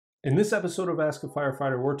In this episode of Ask a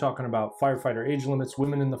Firefighter, we're talking about firefighter age limits,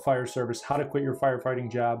 women in the fire service, how to quit your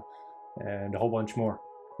firefighting job, and a whole bunch more.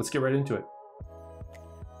 Let's get right into it.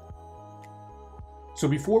 So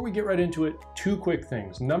before we get right into it, two quick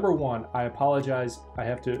things. Number one, I apologize. I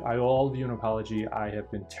owe all of you an apology. I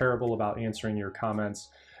have been terrible about answering your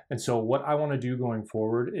comments. And so what I want to do going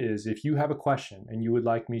forward is if you have a question and you would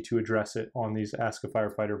like me to address it on these Ask a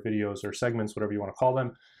Firefighter videos or segments, whatever you want to call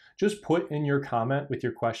them, just put in your comment with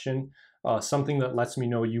your question something that lets me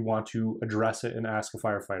know you want to address it in Ask a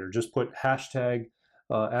Firefighter. Just put hashtag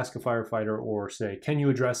Ask a Firefighter or say, can you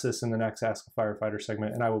address this in the next Ask a Firefighter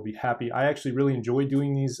segment? And I will be happy. I actually really enjoy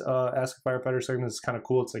doing these Ask a Firefighter segments. It's kind of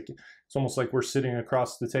cool. It's almost like we're sitting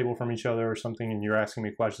across the table from each other or something and you're asking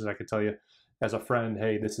me questions. I could tell you as a friend,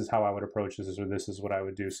 hey, this is how I would approach this, or this is what I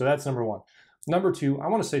would do. So that's number one. Number two, I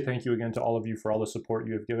want to say thank you again to all of you for all the support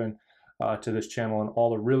you have given to this channel and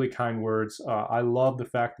all the really kind words. I love the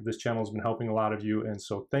fact that this channel has been helping a lot of you, and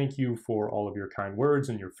so thank you for all of your kind words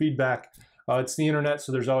and your feedback. It's the internet,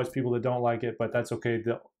 so there's always people that don't like it, but that's okay.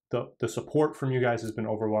 The support from you guys has been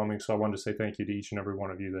overwhelming, so I wanted to say thank you to each and every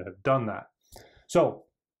one of you that have done that. So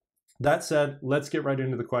that said, let's get right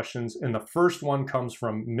into the questions, and the first one comes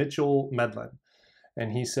from Mitchell Medlin,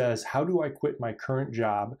 and he says, how do I quit my current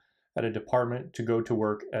job at a department to go to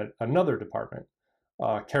work at another department?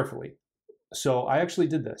 Carefully. So I actually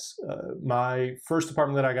did this. My first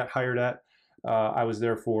department that I got hired at, I was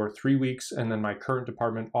there for 3 weeks, and then my current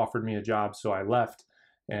department offered me a job, so I left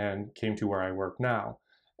and came to where I work now.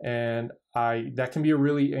 And that can be a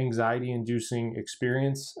really anxiety-inducing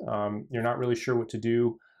experience. You're not really sure what to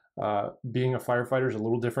do. Being a firefighter is a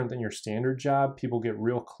little different than your standard job. People get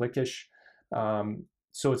real cliquish,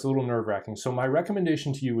 so it's a little nerve-wracking. So my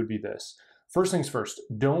recommendation to you would be this. First things first,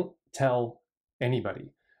 don't tell anybody.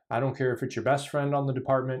 I don't care if it's your best friend on the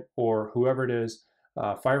department or whoever it is,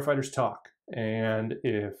 firefighters talk. And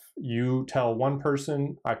if you tell one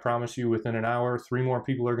person, I promise you within an hour, 3 more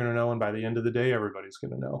people are gonna know, and by the end of the day, everybody's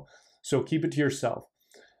gonna know. So keep it to yourself.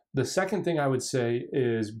 The second thing I would say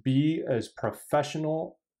is be as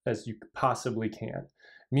professional as you possibly can,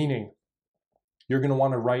 meaning you're gonna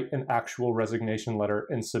wanna write an actual resignation letter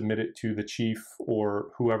and submit it to the chief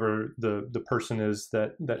or whoever the person is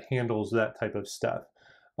that handles that type of stuff.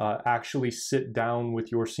 Actually sit down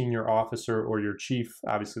with your senior officer or your chief,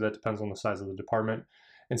 obviously that depends on the size of the department,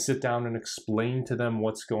 and sit down and explain to them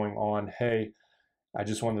what's going on. Hey, I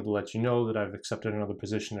just wanted to let you know that I've accepted another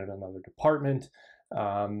position at another department.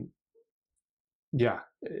 Yeah,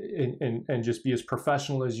 and just be as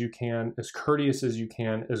professional as you can, as courteous as you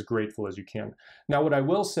can, as grateful as you can. Now, what I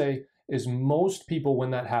will say is most people, when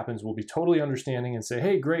that happens, will be totally understanding and say,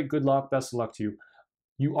 hey, great, good luck, best of luck to you.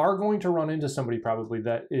 You are going to run into somebody probably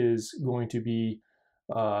that is going to be,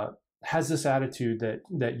 has this attitude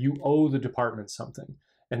that you owe the department something.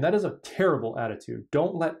 And that is a terrible attitude.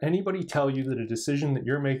 Don't let anybody tell you that a decision that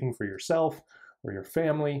you're making for yourself or your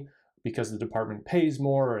family because the department pays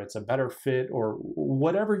more or it's a better fit or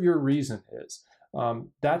whatever your reason is,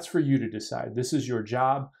 that's for you to decide. This is your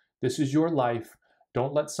job. This is your life.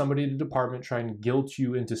 Don't let somebody in the department try and guilt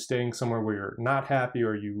you into staying somewhere where you're not happy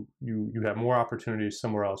or you have more opportunities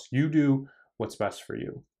somewhere else. You do what's best for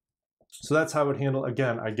you. So that's how I would handle.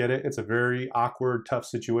 Again, I get it. It's a very awkward, tough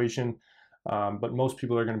situation, but most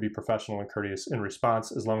people are going to be professional and courteous in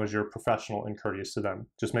response as long as you're professional and courteous to them.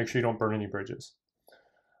 Just make sure you don't burn any bridges.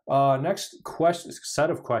 Next set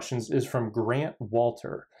of questions is from Grant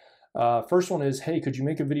Walter. First one is, hey, could you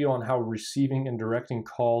make a video on how receiving and directing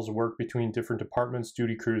calls work between different departments,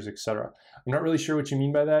 duty crews, etc.? I'm not really sure what you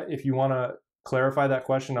mean by that. If you want to clarify that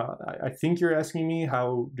question, I think you're asking me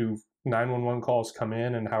how do 911 calls come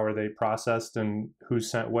in and how are they processed and who's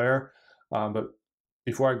sent where. But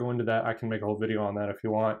before I go into that, I can make a whole video on that if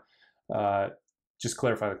you want. Just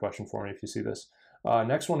clarify the question for me if you see this.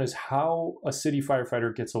 Next one is how a city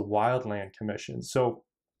firefighter gets a wildland commission. So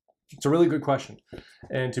it's a really good question.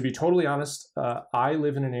 And to be totally honest, I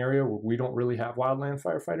live in an area where we don't really have wildland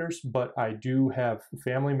firefighters, but I do have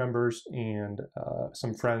family members and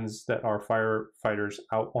some friends that are firefighters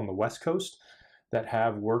out on the West Coast that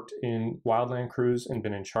have worked in wildland crews and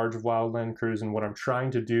been in charge of wildland crews. And what I'm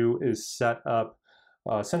trying to do is set up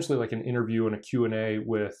essentially like an interview and a Q&A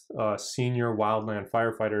with senior wildland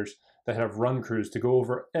firefighters that have run crews to go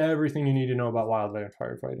over everything you need to know about wildland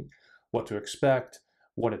firefighting, what to expect,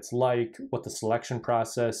 what it's like, what the selection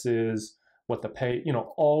process is, what the pay,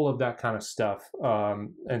 all of that kind of stuff.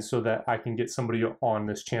 And so that I can get somebody on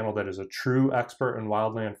this channel that is a true expert in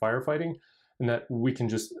wildland firefighting and that we can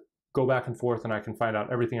just go back and forth and I can find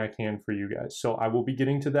out everything I can for you guys. So I will be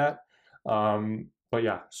getting to that. But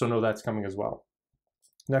yeah, so no, that's coming as well.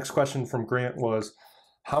 Next question from Grant was,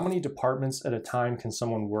 how many departments at a time can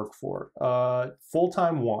someone work for?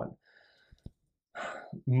 Full-time, one.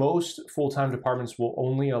 Most full-time departments will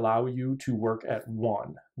only allow you to work at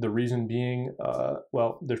one. The reason being,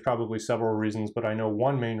 well, there's probably several reasons, but I know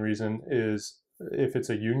one main reason is if it's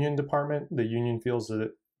a union department, the union feels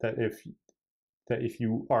that if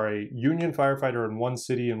you are a union firefighter in one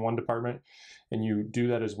city in one department and you do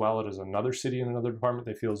that as well as another city in another department,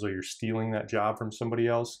 they feel as though you're stealing that job from somebody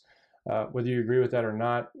else. Whether you agree with that or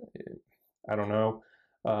not, I don't know.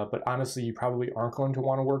 But honestly, you probably aren't going to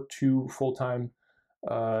want to work two full-time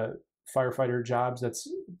firefighter jobs. That's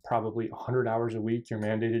probably 100 hours a week. You're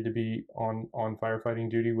mandated to be on firefighting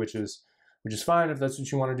duty, which is fine if that's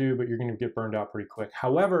what you want to do, but you're going to get burned out pretty quick.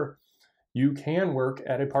 However, you can work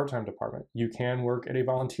at a part-time department. You can work at a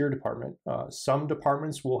volunteer department. Some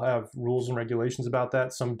departments will have rules and regulations about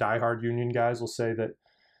that. Some diehard union guys will say that,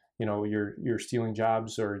 you know, you're stealing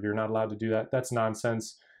jobs or you're not allowed to do that. That's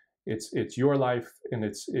nonsense. It's your life, and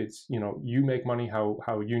it's you know, you make money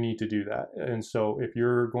how you need to do that. And so if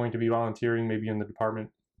you're going to be volunteering maybe in the department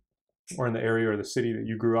or in the area or the city that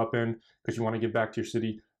you grew up in because you want to give back to your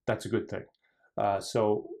city, that's a good thing.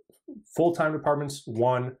 So full-time departments,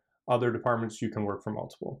 one. Other departments, you can work for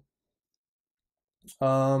multiple.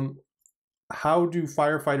 How do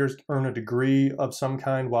firefighters earn a degree of some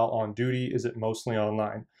kind while on duty? Is it mostly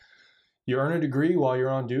online? You earn a degree while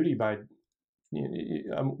you're on duty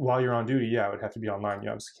yeah, it would have to be online. You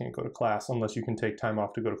obviously can't go to class unless you can take time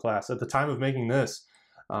off to go to class. At the time of making this,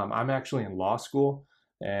 I'm actually in law school,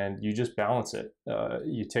 and you just balance it.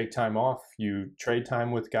 You take time off, you trade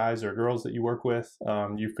time with guys or girls that you work with,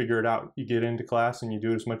 you figure it out. You get into class and you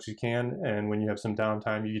do it as much as you can, and when you have some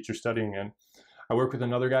downtime, you get your studying in. I work with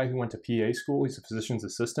another guy who went to PA school. He's a physician's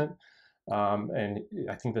assistant, and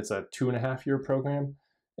I think that's a 2.5-year program,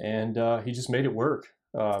 and he just made it work.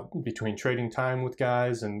 Between trading time with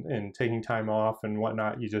guys and taking time off and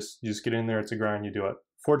whatnot, you just get in there. It's a grind. You do it.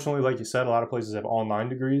 Fortunately, like you said, a lot of places have online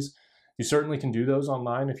degrees. You certainly can do those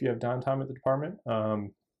online if you have downtime at the department.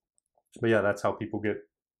 But yeah, that's how people get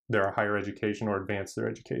their higher education or advance their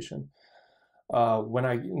education.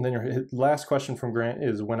 Then your last question from Grant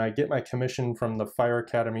is, when I get my commission from the fire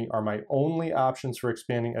academy, are my only options for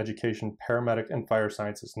expanding education paramedic and fire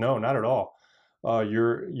sciences? No, not at all.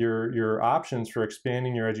 Your options for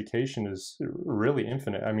expanding your education is really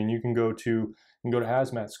infinite. I mean, you can go to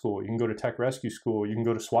hazmat school, you can go to tech rescue school, you can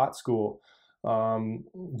go to SWAT school.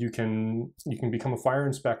 You can become a fire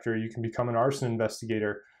inspector, you can become an arson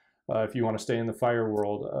investigator. If you want to stay in the fire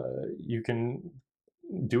world, you can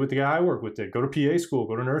do what the guy I work with did. Go to PA school,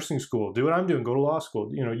 go to nursing school, do what I'm doing, go to law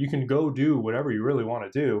school. You know, you can go do whatever you really want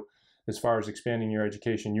to do as far as expanding your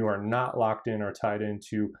education. You are not locked in or tied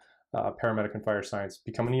into paramedic and fire science.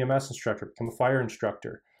 Become an EMS instructor, become a fire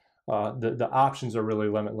instructor. The options are really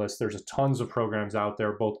limitless. There's tons of programs out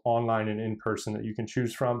there, both online and in person, that you can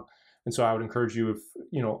choose from. And so I would encourage you, if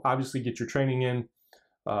you know, obviously get your training in,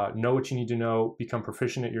 know what you need to know, become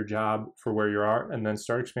proficient at your job for where you are, and then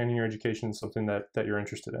start expanding your education in something that you're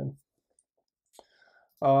interested in.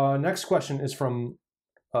 Next question is from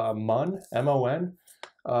Mun, M-O-N.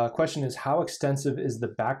 Question is, how extensive is the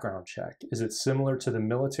background check? Is it similar to the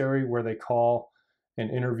military where they call and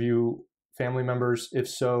interview family members? If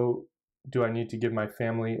so, do I need to give my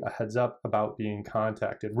family a heads up about being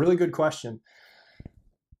contacted? Really good question.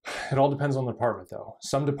 It all depends on the department, though.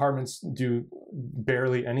 Some departments do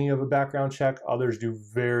barely any of a background check. Others do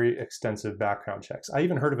very extensive background checks. I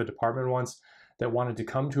even heard of a department once that wanted to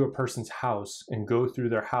come to a person's house and go through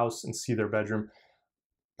their house and see their bedroom.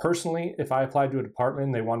 Personally, if I applied to a department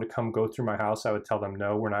and they wanted to come go through my house, I would tell them,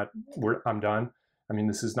 no, I'm done. I mean,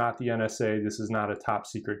 this is not the NSA. This is not a top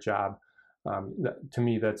secret job. To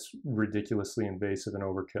me, that's ridiculously invasive and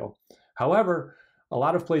overkill. However, a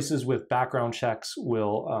lot of places with background checks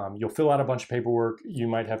will, you'll fill out a bunch of paperwork. You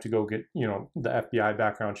might have to go get, you know, the FBI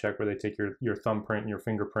background check where they take your thumbprint and your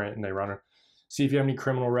fingerprint and they run it. See if you have any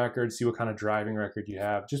criminal records, see what kind of driving record you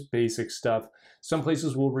have, just basic stuff. Some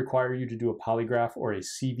places will require you to do a polygraph or a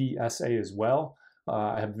CVSA as well.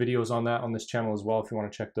 I have videos on that on this channel as well if you want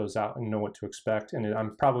to check those out and know what to expect. And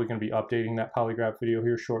I'm probably going to be updating that polygraph video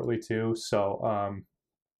here shortly too. So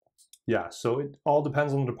yeah, so it all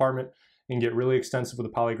depends on the department. You can get really extensive with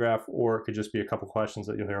a polygraph, or it could just be a couple questions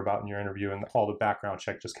that you'll hear about in your interview, and all the background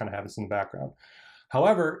check just kind of happens in the background.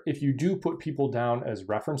 However, if you do put people down as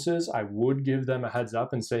references, I would give them a heads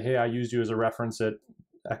up and say, hey, I used you as a reference at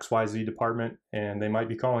XYZ department, and they might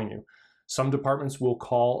be calling you. Some departments will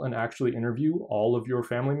call and actually interview all of your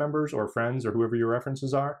family members or friends or whoever your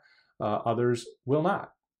references are. Others will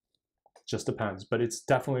not. Just depends, but it's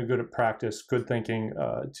definitely good at practice, good thinking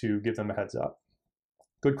to give them a heads up.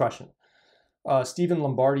 Good question. Stephen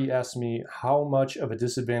Lombardi asked me, how much of a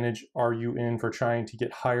disadvantage are you in for trying to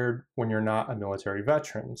get hired when you're not a military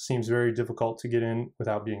veteran? Seems very difficult to get in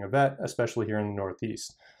without being a vet, especially here in the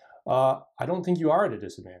Northeast. I don't think you are at a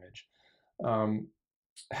disadvantage.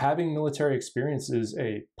 Having military experience is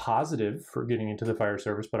a positive for getting into the fire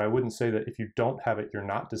service, but I wouldn't say that if you don't have it, you're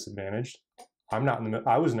not disadvantaged.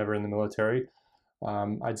 I was never in the military.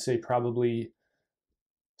 I'd say probably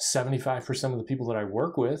 75% of the people that I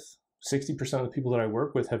work with, 60% of the people that I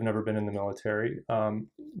work with have never been in the military.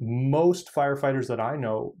 Most firefighters that I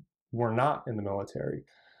know were not in the military.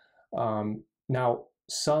 Now,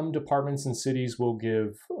 some departments and cities will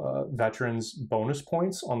give veterans bonus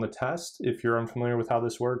points on the test. If you're unfamiliar with how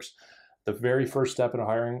this works, the very first step in a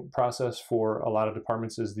hiring process for a lot of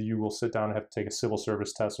departments is that you will sit down and have to take a civil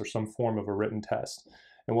service test or some form of a written test.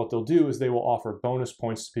 And what they'll do is they will offer bonus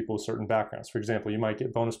points to people with certain backgrounds. For example, you might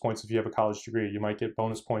get bonus points if you have a college degree. You might get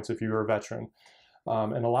bonus points if you're a veteran.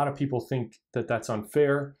 And a lot of people think that that's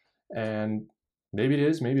unfair. And maybe it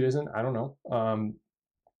is, maybe it isn't. I don't know.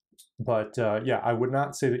 Yeah, I would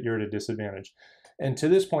not say that you're at a disadvantage. And to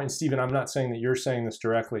this point, Stephen, I'm not saying that you're saying this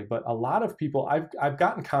directly, but a lot of people, I've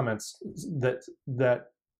gotten comments that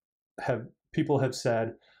people have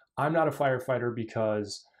said, I'm not a firefighter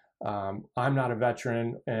because I'm not a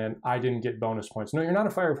veteran and I didn't get bonus points. No, you're not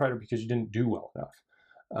a firefighter because you didn't do well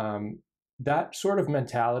enough. That sort of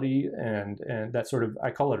mentality and that sort of,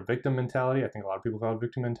 I call it a victim mentality. I think a lot of people call it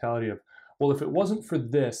victim mentality of, well, if it wasn't for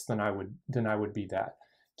this, then I would be that.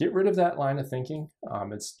 Get rid of that line of thinking.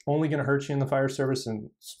 It's only going to hurt you in the fire service, and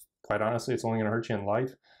quite honestly, it's only going to hurt you in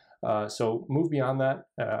life. So move beyond that.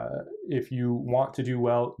 If you want to do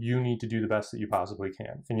well, you need to do the best that you possibly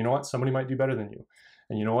can. And you know what? Somebody might do better than you.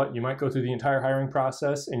 And you know what? You might go through the entire hiring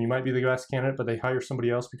process and you might be the best candidate, but they hire somebody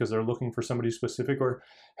else because they're looking for somebody specific. Or,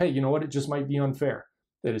 hey, you know what? It just might be unfair.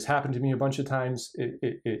 It has happened to me a bunch of times.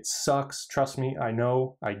 It sucks. Trust me. I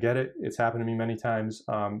know. I get it. It's happened to me many times,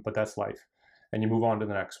 but that's life. And you move on to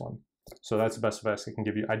the next one. So that's the best advice I can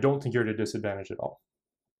give you. I don't think you're at a disadvantage at all.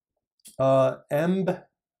 EMB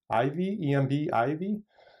Ivy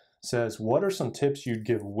says, what are some tips you'd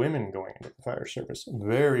give women going into the fire service?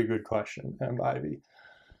 Very good question, EMB Ivy.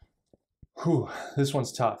 Whew, this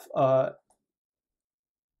one's tough.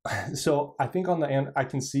 So I think on the end, I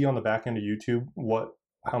can see on the back end of YouTube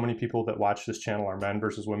how many people that watch this channel are men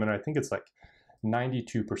versus women. I think it's like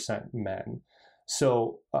 92% men.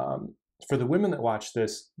 So for the women that watch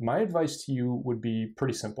this, my advice to you would be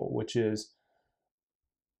pretty simple, which is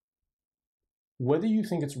whether you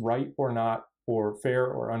think it's right or not, or fair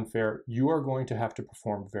or unfair, you are going to have to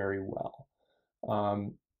perform very well.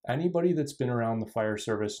 Anybody that's been around the fire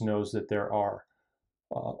service knows that there are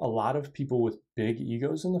a lot of people with big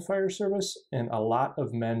egos in the fire service, and a lot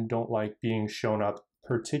of men don't like being shown up,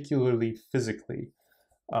 particularly physically,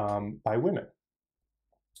 by women.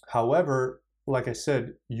 However, like I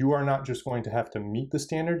said, you are not just going to have to meet the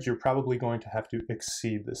standards, you're probably going to have to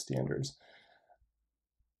exceed the standards.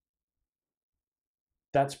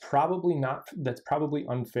 That's probably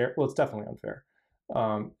unfair. Well, it's definitely unfair.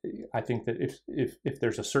 I think that if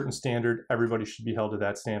there's a certain standard, everybody should be held to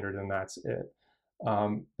that standard, and that's it.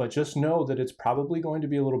 But just know that it's probably going to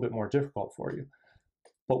be a little bit more difficult for you.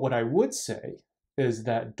 But what I would say is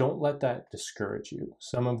that don't let that discourage you.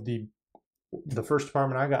 Some of the first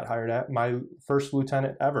department I got hired at, my first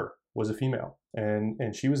lieutenant ever was a female,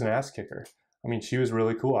 and she was an ass kicker. I mean, she was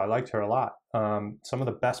really cool. I liked her a lot. Some of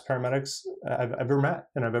the best paramedics I've ever met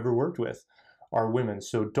and I've ever worked with are women.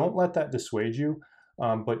 So don't let that dissuade you,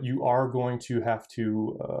 but you are going to have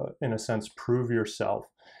to, in a sense, prove yourself.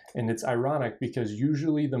 And it's ironic because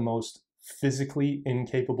usually the most physically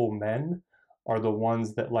incapable men are the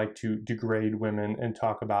ones that like to degrade women and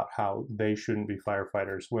talk about how they shouldn't be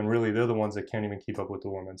firefighters, when really they're the ones that can't even keep up with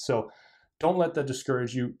the women. So don't let that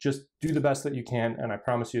discourage you. Just do the best that you can, and I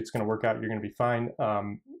promise you it's going to work out. You're going to be fine.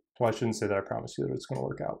 Well, I shouldn't say that I promise you that it's going to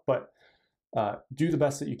work out, but do the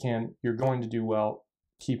best that you can. You're going to do well.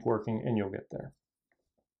 Keep working, and you'll get there.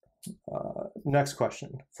 Next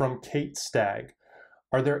question from Kate Stagg.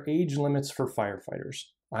 Are there age limits for firefighters?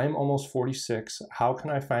 I'm almost 46. How can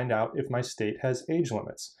I find out if my state has age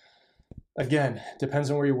limits? Again, depends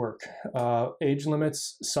on where you work. Age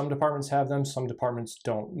limits, some departments have them, some departments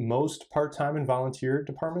don't. Most part-time and volunteer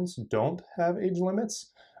departments don't have age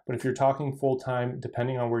limits, but if you're talking full-time,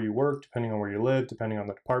 depending on where you work, depending on where you live, depending on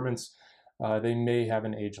the departments, they may have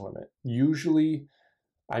an age limit. Usually,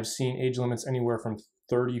 I've seen age limits anywhere from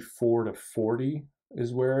 34 to 40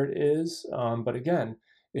 is where it is. But again,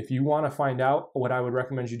 If you want to find out, what I would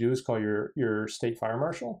recommend you do is call your state fire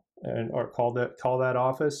marshal or call that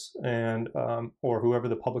office and or whoever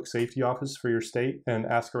the public safety office for your state and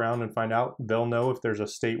ask around and find out. They'll know if there's a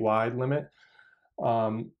statewide limit.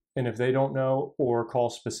 And if they don't know, or call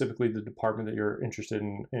specifically the department that you're interested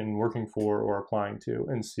in working for or applying to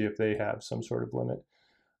and see if they have some sort of limit.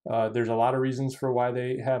 There's a lot of reasons for why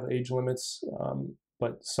they have age limits,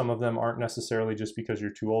 but some of them aren't necessarily just because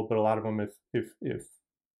you're too old, but a lot of them,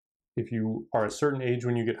 if you are a certain age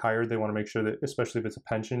when you get hired, they want to make sure that, especially if it's a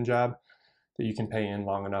pension job, that you can pay in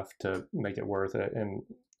long enough to make it worth it. And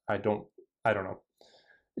I don't know.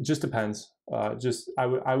 It just depends.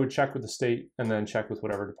 I would check with the state and then check with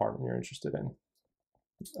whatever department you're interested in.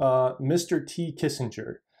 Mr. T.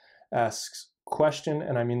 Kissinger asks, question,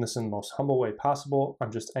 and I mean this in the most humble way possible.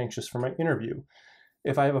 I'm just anxious for my interview.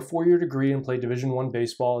 If I have a 4-year degree and play Division I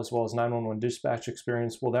baseball as well as 911 dispatch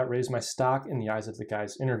experience, will that raise my stock in the eyes of the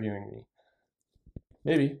guys interviewing me?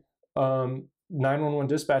 Maybe. 911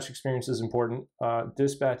 dispatch experience is important.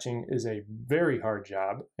 Dispatching is a very hard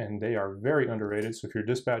job, and they are very underrated. So if you're a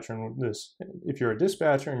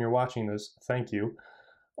dispatcher and you're watching this, thank you.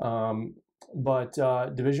 But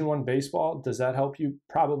Division I baseball, does that help you?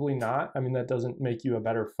 Probably not. I mean, that doesn't make you a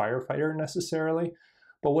better firefighter necessarily.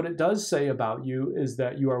 But what it does say about you is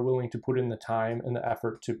that you are willing to put in the time and the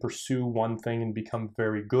effort to pursue one thing and become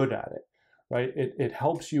very good at it, right? It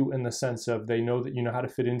helps you in the sense of they know that you know how to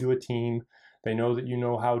fit into a team. They know that you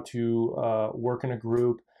know how to work in a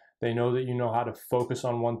group. They know that you know how to focus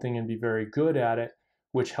on one thing and be very good at it,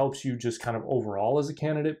 which helps you just kind of overall as a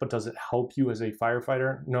candidate. But does it help you as a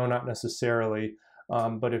firefighter? No, not necessarily.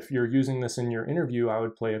 But if you're using this in your interview, I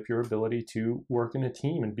would play up your ability to work in a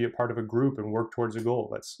team and be a part of a group and work towards a goal.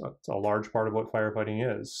 That's a large part of what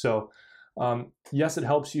firefighting is. So yes, it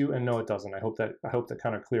helps you, and no, it doesn't. I hope that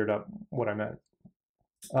kind of cleared up what I meant.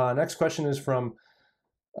 Next question is from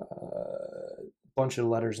a bunch of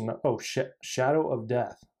letters and Shadow of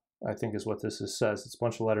Death, I think is what this says. It's a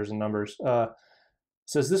bunch of letters and numbers.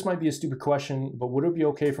 Says, this might be a stupid question, but would it be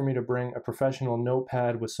okay for me to bring a professional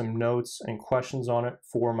notepad with some notes and questions on it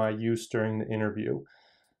for my use during the interview?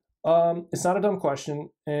 It's not a dumb question.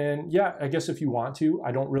 And yeah, I guess if you want to.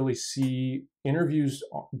 I don't really see, interviews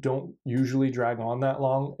don't usually drag on that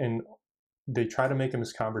long, and they try to make them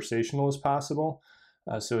as conversational as possible.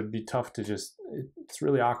 So it'd be tough to it's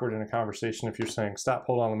really awkward in a conversation if you're saying, stop,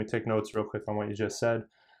 hold on, let me take notes real quick on what you just said.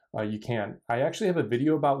 You can. I actually have a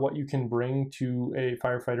video about what you can bring to a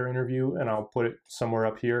firefighter interview, and I'll put it somewhere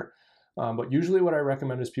up here. But usually what I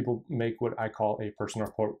recommend is people make what I call a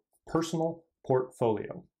personal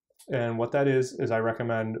portfolio. And what that is I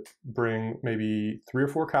recommend bring maybe 3 or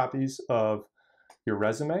 4 copies of your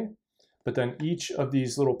resume, but then each of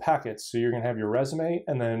these little packets, so you're going to have your resume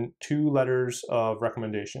and then 2 letters of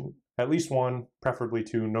recommendation, at least 1, preferably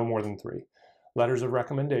 2, no more than 3 letters of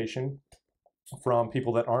recommendation from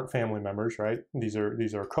people that aren't family members, right? These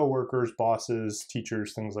are coworkers, bosses,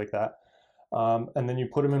 teachers, things like that. And then you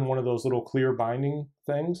put them in one of those little clear binding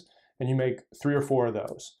things, and you make 3 or 4 of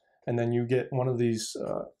those. And then you get one of these.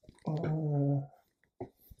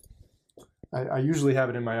 I usually have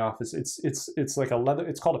it in my office. It's like a leather.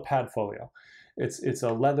 It's called a padfolio. It's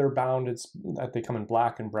a leather bound. They come in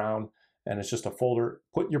black and brown. And it's just a folder.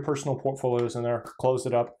 Put your personal portfolios in there, close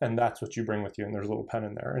it up, and that's what you bring with you. And there's a little pen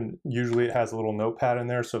in there. And usually it has a little notepad in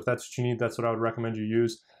there. So if that's what you need, that's what I would recommend you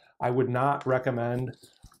use. I would not recommend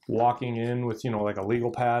walking in with, like a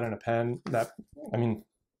legal pad and a pen. You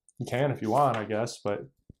can if you want, I guess, but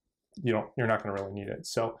you're not going to really need it.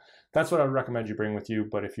 So that's what I would recommend you bring with you.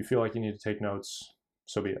 But if you feel like you need to take notes,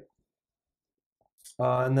 so be it.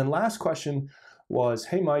 And then last question was,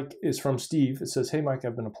 hey Mike, is from Steve. It says, hey Mike,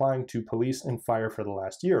 I've been applying to police and fire for the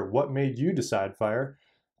last year. What made you decide fire?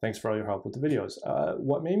 Thanks for all your help with the videos.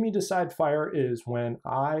 What made me decide fire is when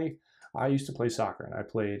I used to play soccer, and I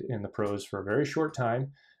played in the pros for a very short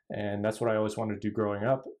time, and that's what I always wanted to do growing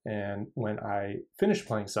up. And when I finished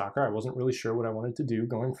playing soccer, I wasn't really sure what I wanted to do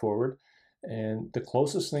going forward. And the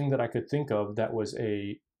closest thing that I could think of that was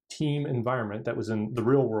a team environment that was in the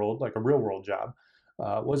real world, like a real world job,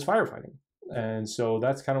 was firefighting. And so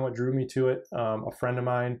that's kind of what drew me to it. A friend of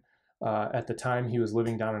mine, at the time, he was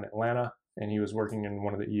living down in Atlanta, and he was working in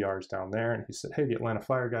one of the ERs down there. And he said, hey, the Atlanta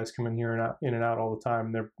fire guys come in here and in and out all the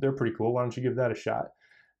time. They're pretty cool. Why don't you give that a shot?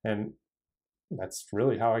 And that's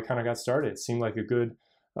really how I kind of got started. It seemed like a good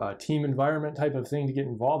team environment type of thing to get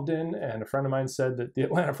involved in. And a friend of mine said that the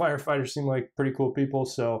Atlanta firefighters seem like pretty cool people.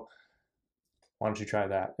 So why don't you try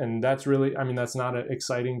that? And that's really, I mean, that's not an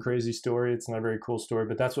exciting, crazy story. It's not a very cool story,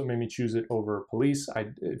 but that's what made me choose it over police.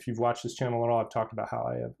 If you've watched this channel at all, I've talked about how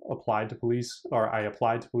I have applied to police, or I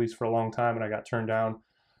applied to police for a long time and I got turned down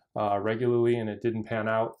regularly and it didn't pan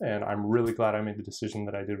out. And I'm really glad I made the decision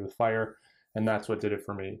that I did with fire. And that's what did it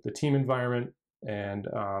for me. The team environment, and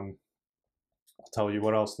I'll tell you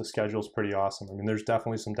what else, the schedule's pretty awesome. I mean, there's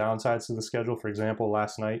definitely some downsides to the schedule. For example,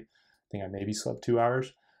 last night, I think I maybe slept 2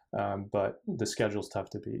 hours. But the schedule's tough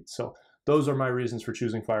to beat. So those are my reasons for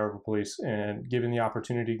choosing fire over police, and given the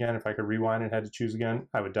opportunity again, if I could rewind and had to choose again,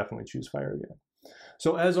 I would definitely choose fire again.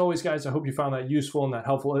 So as always, guys, I hope you found that useful and that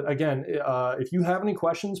helpful. Again, if you have any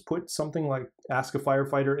questions, put something like Ask a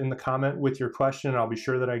Firefighter in the comment with your question, and I'll be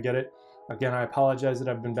sure that I get it. Again, I apologize that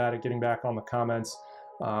I've been bad at getting back on the comments.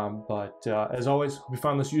 But as always, hope you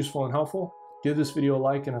found this useful and helpful. Give this video a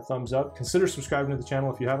like and a thumbs up. Consider subscribing to the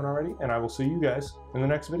channel if you haven't already, and I will see you guys in the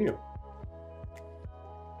next video.